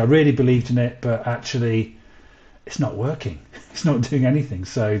diversity, I really believed in it, but actually it's not working. It's not doing anything.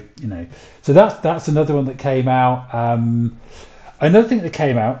 So that's another one that came out. Another thing that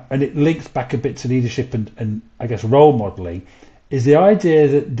came out, and it links back a bit to leadership and I guess role modeling, is the idea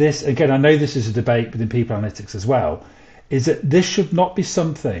that this, again, I know this is a debate within people analytics as well, is that this should not be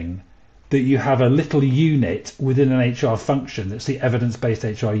something that you have a little unit within an HR function that's the evidence-based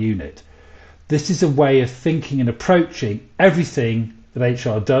HR unit. This is a way of thinking and approaching everything that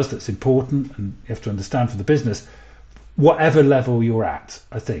HR does that's important and you have to understand for the business, whatever level you're at,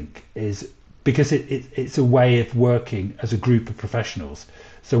 I think, is because it's a way of working as a group of professionals.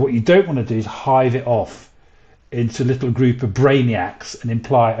 So what you don't want to do is hive it off into a little group of brainiacs and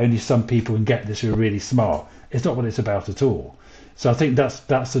imply only some people can get this who are really smart. It's not what it's about at all. So I think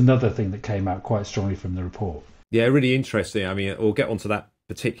that's another thing that came out quite strongly from the report. Yeah, really interesting. I mean, we'll get onto that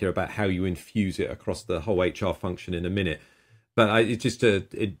particular about how you infuse it across the whole HR function in a minute. But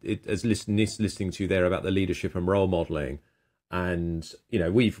as listening to you there about the leadership and role modeling, and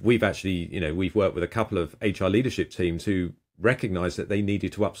we've actually we've worked with a couple of HR leadership teams who recognized that they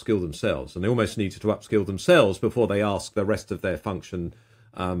needed to upskill themselves, and they almost needed to upskill themselves before they ask the rest of their function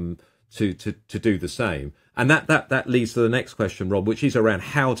to do the same. And that leads to the next question, Rob, which is around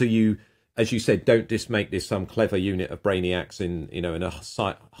how do you, as you said, don't just make this some clever unit of brainiacs in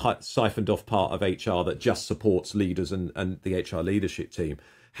a siphoned off part of HR that just supports leaders and the HR leadership team.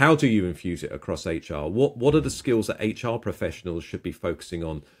 How do you infuse it across HR? What are the skills that HR professionals should be focusing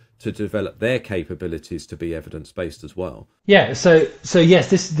on to develop their capabilities to be evidence-based as well? Yeah, so yes,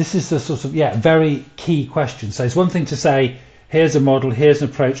 this is the sort of very key question. So it's one thing to say, here's a model, here's an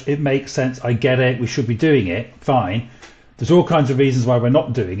approach, it makes sense, I get it, we should be doing it, fine. There's all kinds of reasons why we're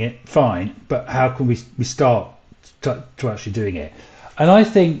not doing it, fine, but how can we start to actually doing it? And I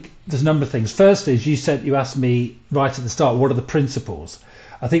think there's a number of things. First is, you asked me right at the start, what are the principles?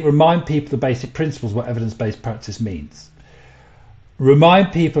 I think remind people the basic principles, what evidence-based practice means.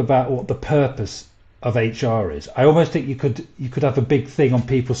 Remind people about what the purpose of HR is. I almost think you could have a big thing on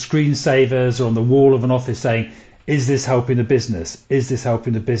people's screensavers or on the wall of an office saying, is this helping the business? Is this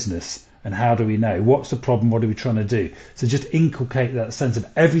helping the business? And how do we know? What's the problem? What are we trying to do? So just inculcate that sense of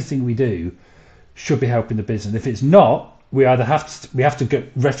everything we do should be helping the business. If it's not, we have to go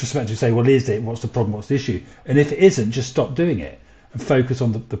retrospectively say, well, is it? What's the problem? What's the issue? And if it isn't, just stop doing it and focus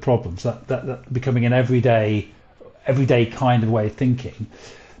on the problems. That becoming an everyday kind of way of thinking.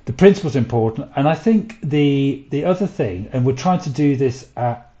 The principle's important, and I think the other thing, and we're trying to do this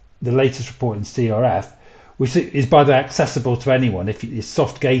at the latest report in CRF, which is by the way accessible to anyone. If it's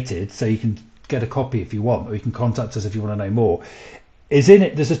soft gated, so you can get a copy if you want, or you can contact us if you want to know more. Is in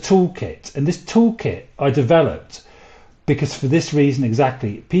it. There's a toolkit, and this toolkit I developed because for this reason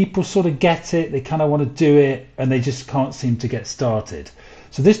exactly. People sort of get it, they kind of want to do it, and they just can't seem to get started.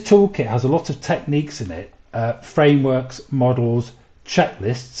 So this toolkit has a lot of techniques in it, frameworks, models,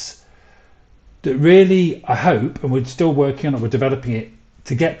 checklists that really, I hope, and we're still working on it, we're developing it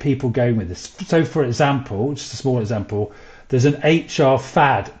to get people going with this. So for example, just a small example, there's an HR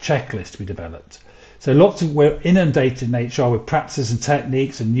fad checklist we developed. So we're inundated in HR with practices and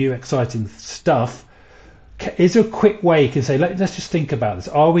techniques and new exciting stuff. Is there a quick way you can say, let's just think about this.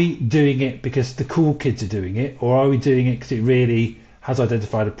 Are we doing it because the cool kids are doing it, or are we doing it because it really has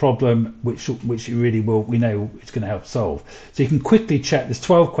identified a problem which it really we know it's going to help solve? So you can quickly check, there's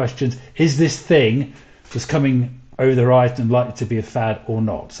 12 questions. Is this thing that's coming over the horizon likely to be a fad or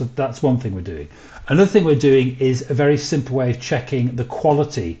not? So that's one thing we're doing. Another thing we're doing is a very simple way of checking the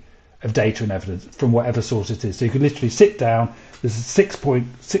quality of data and evidence from whatever source it is. So you can literally sit down, there's 6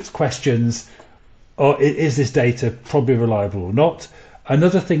 questions, or is this data probably reliable or not?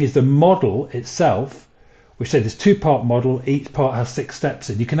 Another thing is the model itself. We say this 2-part model, each part has 6 steps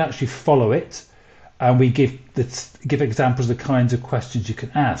in. You can actually follow it, and we give examples of the kinds of questions you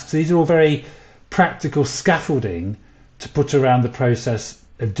can ask. So these are all very practical scaffolding to put around the process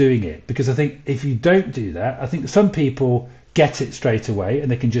of doing it. Because I think if you don't do that, I think some people get it straight away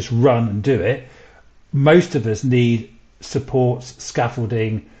and they can just run and do it. Most of us need supports,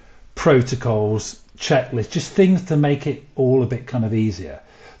 scaffolding, protocols, checklists, just things to make it all a bit kind of easier.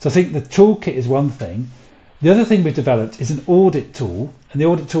 So I think the toolkit is one thing. The other thing we've developed is an audit tool, and the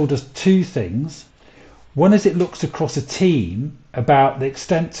audit tool does 2 things. One is it looks across a team about the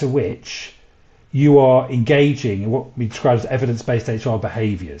extent to which you are engaging in what we describe as evidence-based HR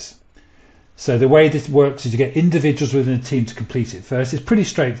behaviours. So the way this works is you get individuals within a team to complete it first. It's pretty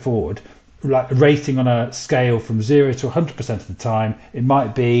straightforward, like rating on a scale from 0 to 100% of the time. It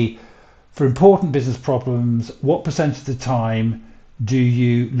might be, for important business problems, what percentage of the time do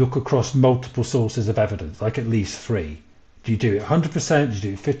you look across multiple sources of evidence, like at least 3? Do you do it 100%? Do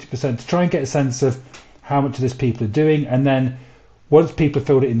you do it 50%? To try and get a sense of how much of this people are doing. And then once people have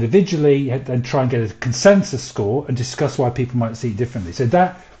filled it individually, then try and get a consensus score and discuss why people might see it differently. So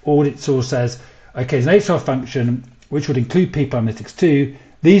that audit tool says, okay, as an HR function, which would include people analytics too,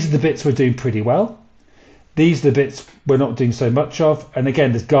 these are the bits we're doing pretty well. these are the bits we're not doing so much of. And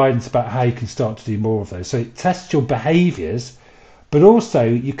again, there's guidance about how you can start to do more of those. So it tests your behaviours, but also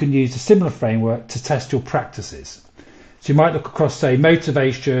you can use a similar framework to test your practices. So you might look across, say,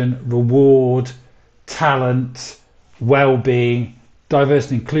 motivation, reward, talent, well-being,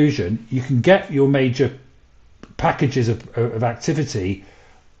 diversity and inclusion. You can get your major packages of activity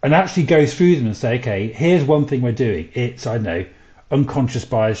and actually go through them and say, okay, here's one thing we're doing. It's, I don't know, unconscious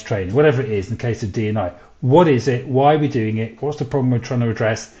bias training, whatever it is in the case of D&I. What is it? Why are we doing it? What's the problem we're trying to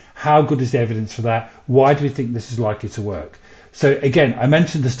address? How good is the evidence for that? Why do we think this is likely to work? So again, I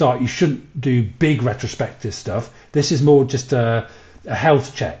mentioned at the start, you shouldn't do big retrospective stuff. This is more just a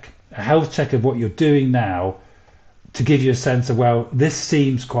health check of what you're doing now to give you a sense of, well, this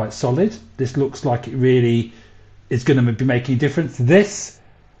seems quite solid. This looks like it really is going to be making a difference. This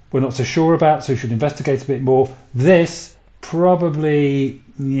we're not so sure about, so we should investigate a bit more. This probably,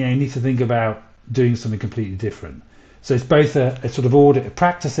 you need to think about doing something completely different. So it's both a sort of audit of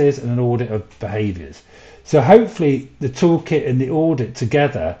practices and an audit of behaviours. So hopefully the toolkit and the audit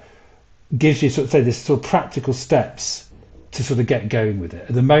together gives you this sort of practical steps to sort of get going with it.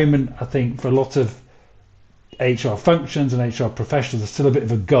 At the moment, I think for a lot of HR functions and HR professionals, there's still a bit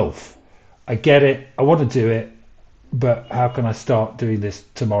of a gulf. I get it, I want to do it, but how can I start doing this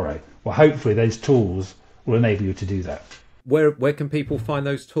tomorrow? Well, hopefully those tools will enable you to do that. Where can people find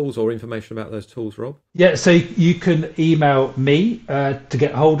those tools or information about those tools, Rob? Yeah, so you can email me to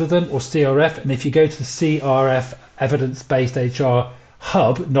get hold of them, or CRF. And if you go to the CRF Evidence-Based HR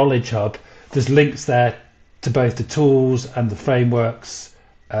Hub, Knowledge Hub, there's links there to both the tools and the frameworks,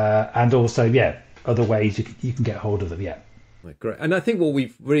 and also, other ways you can get hold of them. Yeah. Great. And I think what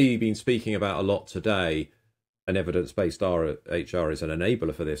we've really been speaking about a lot today, and evidence-based HR is an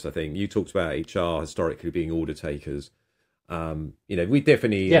enabler for this. I think you talked about HR historically being order takers. We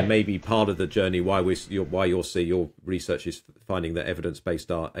definitely maybe part of the journey why you'll see your research is finding that evidence-based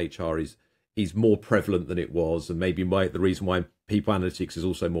HR is more prevalent than it was, and maybe the reason why people analytics is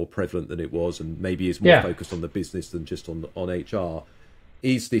also more prevalent than it was, and maybe is more focused on the business than just on HR,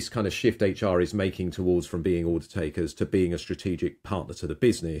 is this kind of shift HR is making towards from being order takers to being a strategic partner to the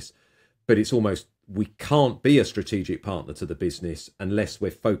business. But it's almost, we can't be a strategic partner to the business unless we're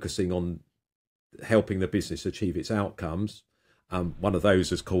focusing on helping the business achieve its outcomes. One of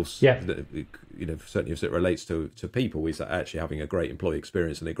those, of course, certainly as it relates to people, is actually having a great employee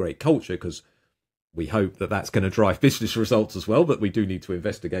experience and a great culture, because we hope that that's going to drive business results as well. But we do need to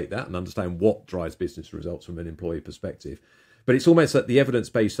investigate that and understand what drives business results from an employee perspective. But it's almost that the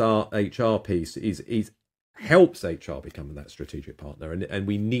evidence-based HR piece is helps HR become that strategic partner, and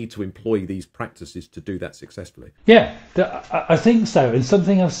we need to employ these practices to do that successfully. Yeah, I think so. And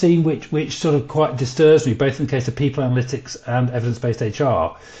something I've seen which sort of quite disturbs me, both in the case of people analytics and evidence-based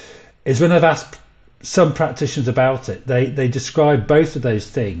HR, is when I've asked some practitioners about it, they describe both of those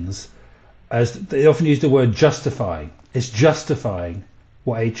things as, they often use the word justifying. It's justifying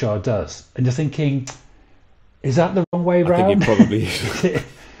what HR does. And you're thinking, is that the wrong way around? I think it probably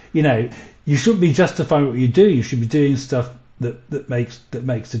is. You shouldn't be justifying what you do. You should be doing stuff that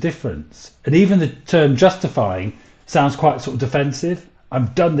makes a difference. And even the term justifying sounds quite sort of defensive.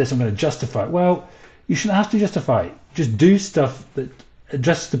 I've done this, I'm going to justify it. Well, you shouldn't have to justify it. Just do stuff that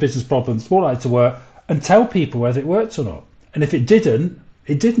addresses the business problems, more likely to work, and tell people whether it works or not. And if it didn't,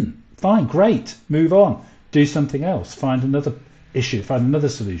 it didn't. Fine, great, move on, do something else, find another issue, find another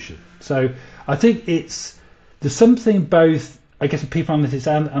solution. So I think there's something both, I guess, with people analytics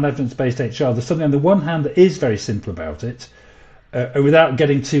and evidence-based HR, there's something on the one hand that is very simple about it, without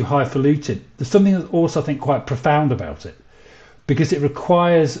getting too highfalutin. There's something that's also, I think, quite profound about it, because it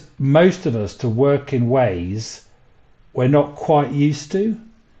requires most of us to work in ways we're not quite used to.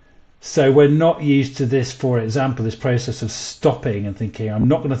 So we're not used to this, for example, this process of stopping and thinking, I'm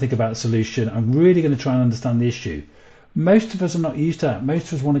not going to think about a solution, I'm really going to try and understand the issue. Most of us are not used to that.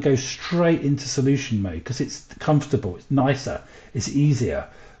 Most of us want to go straight into solution mode because it's comfortable, it's nicer, it's easier.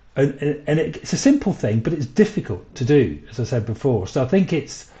 And it's a simple thing, but it's difficult to do, as I said before. So I think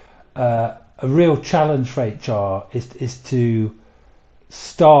it's a real challenge for HR is to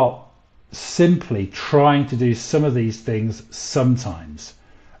start simply trying to do some of these things sometimes.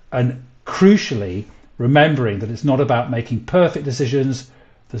 And crucially, remembering that it's not about making perfect decisions.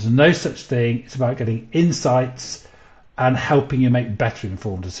 There's no such thing. It's about getting insights and helping you make better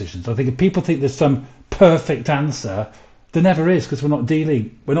informed decisions. I think if people think there's some perfect answer, there never is, because we're not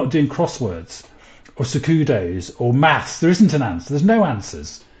doing crosswords or Sudokus or maths. There isn't an answer. There's no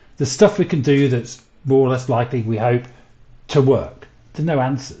answers. There's stuff we can do that's more or less likely, we hope, to work. There's no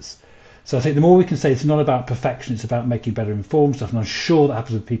answers. So I think the more we can say it's not about perfection, it's about making better informed stuff. And I'm sure that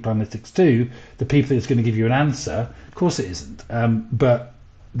happens with people analytics too. The people that's going to give you an answer, of course it isn't. But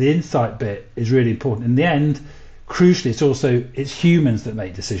the insight bit is really important. In the end, crucially, it's humans that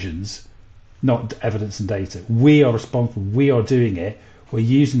make decisions, not evidence and data. We are responsible. We are doing it. We're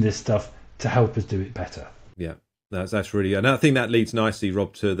using this stuff to help us do it better. Yeah, that's really, and I think that leads nicely,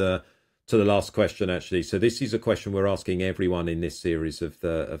 Rob, to the last question, actually. So this is a question we're asking everyone in this series of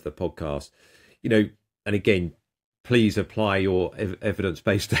the podcast. And again, please apply your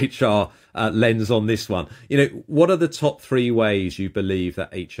evidence-based HR lens on this one. What are the top 3 ways you believe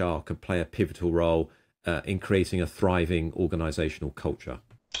that HR can play a pivotal role in creating a thriving organisational culture?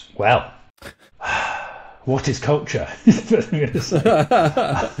 Well, what is culture?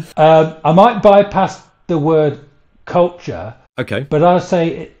 I might bypass the word culture. Okay. But I'll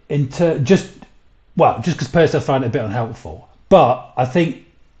say just because personally I find it a bit unhelpful. But I think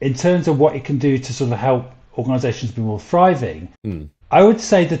in terms of what it can do to sort of help organisations be more thriving, I would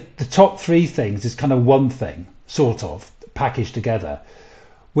say that the top 3 things is kind of one thing, sort of packaged together,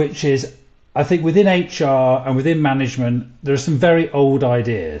 which is, I think within HR and within management, there are some very old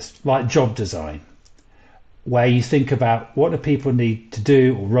ideas like job design, where you think about what do people need to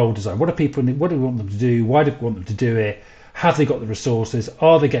do, or role design. What do people need? What do we want them to do? Why do we want them to do it? Have they got the resources?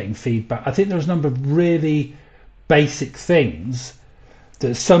 Are they getting feedback? I think there's a number of really basic things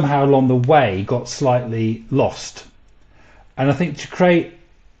that somehow along the way got slightly lost. And I think to create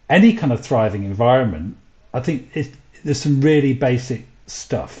any kind of thriving environment, I think there's some really basic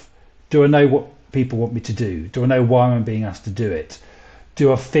stuff. Do I know what people want me to do? Do I know why I'm being asked to do it?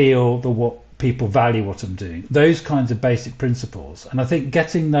 Do I feel that what people value what I'm doing? Those kinds of basic principles. And I think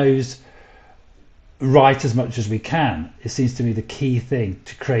getting those right as much as we can, it seems to me the key thing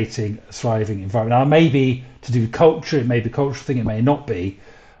to creating a thriving environment. Now, maybe to do with culture, it may be a cultural thing, it may not be,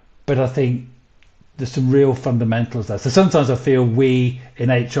 but I think there's some real fundamentals there. So sometimes I feel we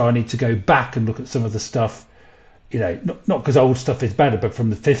in HR need to go back and look at some of the stuff, not because old stuff is better, but from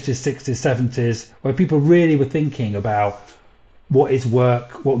the 50s, 60s, 70s, where people really were thinking about what is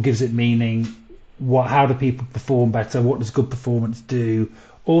work, what gives it meaning, how do people perform better, what does good performance do,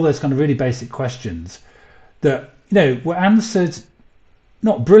 all those kind of really basic questions that were answered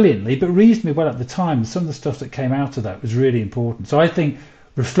not brilliantly but reasonably well at the time. Some of the stuff that came out of that was really important. So I think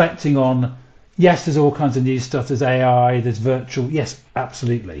reflecting on, yes, there's all kinds of new stuff, there's AI, there's virtual, yes,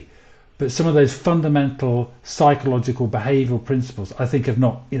 absolutely, but some of those fundamental psychological behavioural principles I think have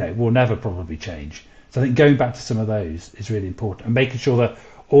not, will never probably change. So I think going back to some of those is really important, and making sure that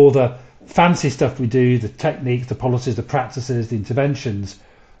all the fancy stuff we do, the techniques, the policies, the practices, the interventions,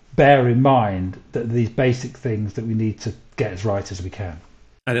 bear in mind that these basic things that we need to get as right as we can.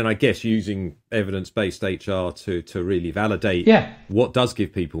 And then I guess using evidence-based HR to really validate what does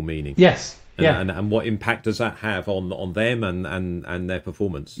give people meaning. Yes. And what impact does that have on them and their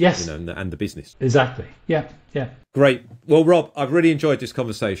performance? Yes. And the business. Exactly. Yeah. Great. Well, Rob, I've really enjoyed this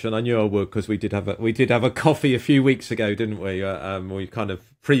conversation. I knew I would, because we did have a coffee a few weeks ago, didn't we? We kind of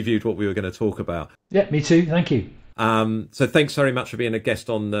previewed what we were going to talk about. Yeah, me too. Thank you. So thanks very much for being a guest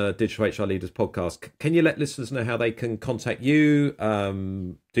on the Digital HR Leaders podcast. Can you let listeners know how they can contact you,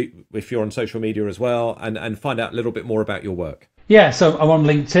 if you're on social media as well, and find out a little bit more about your work? Yeah, so I'm on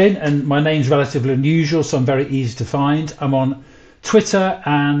LinkedIn, and my name's relatively unusual, so I'm very easy to find. I'm on Twitter,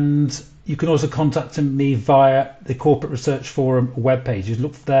 and you can also contact me via the Corporate Research Forum webpage. You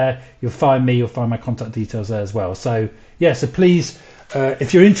look there, you'll find me, you'll find my contact details there as well. So please,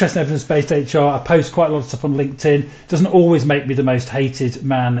 if you're interested in evidence-based HR, I post quite a lot of stuff on LinkedIn. It doesn't always make me the most hated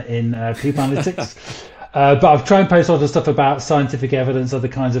man in people analytics, but I've tried and post a lot of stuff about scientific evidence, other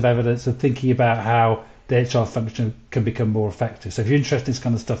kinds of evidence, and thinking about how the HR function can become more effective. So if you're interested in this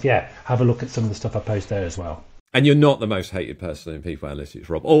kind of stuff, have a look at some of the stuff I post there as well. And you're not the most hated person in people analytics,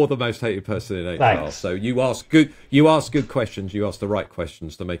 Rob, or the most hated person in HR. Thanks. So you ask good questions, you ask the right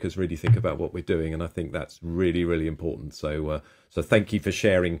questions to make us really think about what we're doing, and I think that's really, really important. So thank you for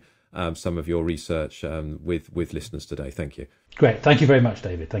sharing some of your research with listeners today. Thank you. Great. Thank you very much,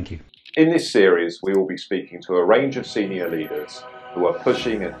 David. Thank you. In this series, we will be speaking to a range of senior leaders who are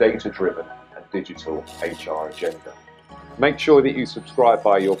pushing a data-driven and digital HR agenda. Make sure that you subscribe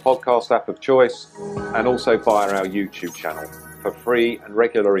via your podcast app of choice, and also via our YouTube channel for free and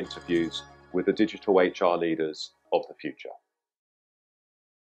regular interviews with the digital HR leaders of the future.